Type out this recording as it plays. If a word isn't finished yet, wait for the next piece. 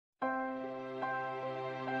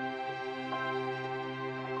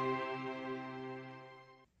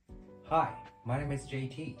Hi, my name is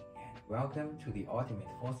JT and welcome to the Ultimate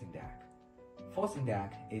Forcing Deck. Forcing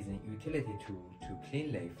Deck is an utility tool to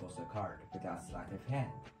cleanly force a card without sleight of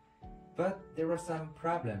hand. But there are some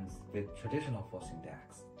problems with traditional forcing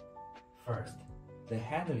decks. First, the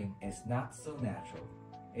handling is not so natural.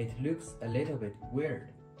 It looks a little bit weird.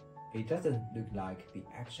 It doesn't look like the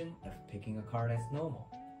action of picking a card as normal.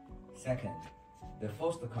 Second, the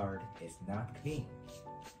forced card is not clean.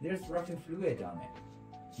 There's rubbing fluid on it.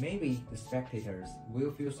 Maybe the spectators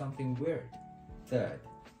will feel something weird. Third,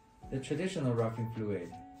 the traditional rubbing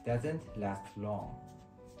fluid doesn't last long.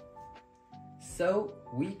 So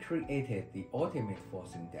we created the ultimate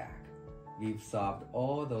forcing deck. We've solved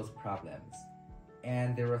all those problems.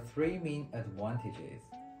 And there are three main advantages.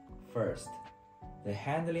 First, the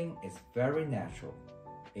handling is very natural.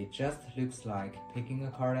 It just looks like picking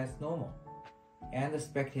a card as normal. And the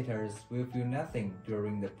spectators will feel nothing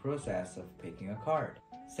during the process of picking a card.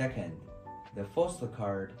 Second, the forced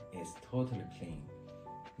card is totally clean.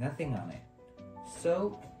 Nothing on it.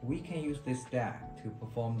 So we can use this deck to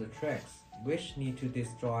perform the tricks which need to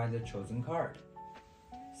destroy the chosen card,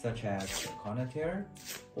 such as the corner tear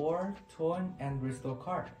or torn and restore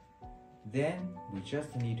card. Then we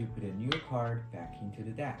just need to put a new card back into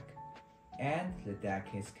the deck, and the deck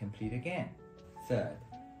is complete again. Third,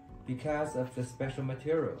 because of the special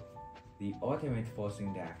material, the ultimate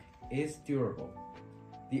forcing deck is durable.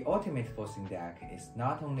 The ultimate forcing deck is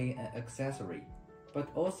not only an accessory, but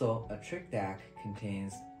also a trick deck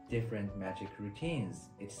contains different magic routines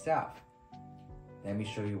itself. Let me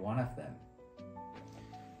show you one of them.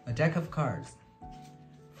 A deck of cards.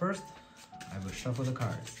 First, I will shuffle the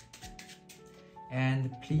cards. And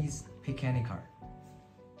please pick any card.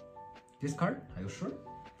 This card, are you sure?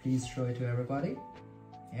 Please show it to everybody.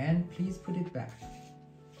 And please put it back.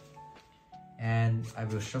 And I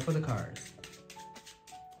will shuffle the cards.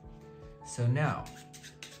 So now,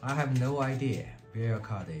 I have no idea where your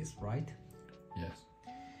card is, right? Yes.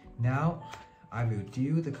 Now, I will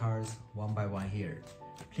deal the cards one by one here.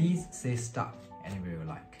 Please say stop anywhere you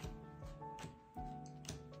like.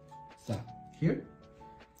 Stop. Here?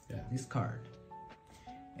 Yeah. This card.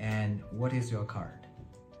 And what is your card?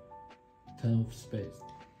 10 of spades.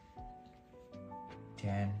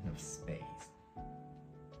 10 of spades.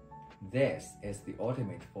 This is the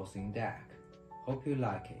ultimate forcing deck. Hope you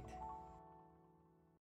like it.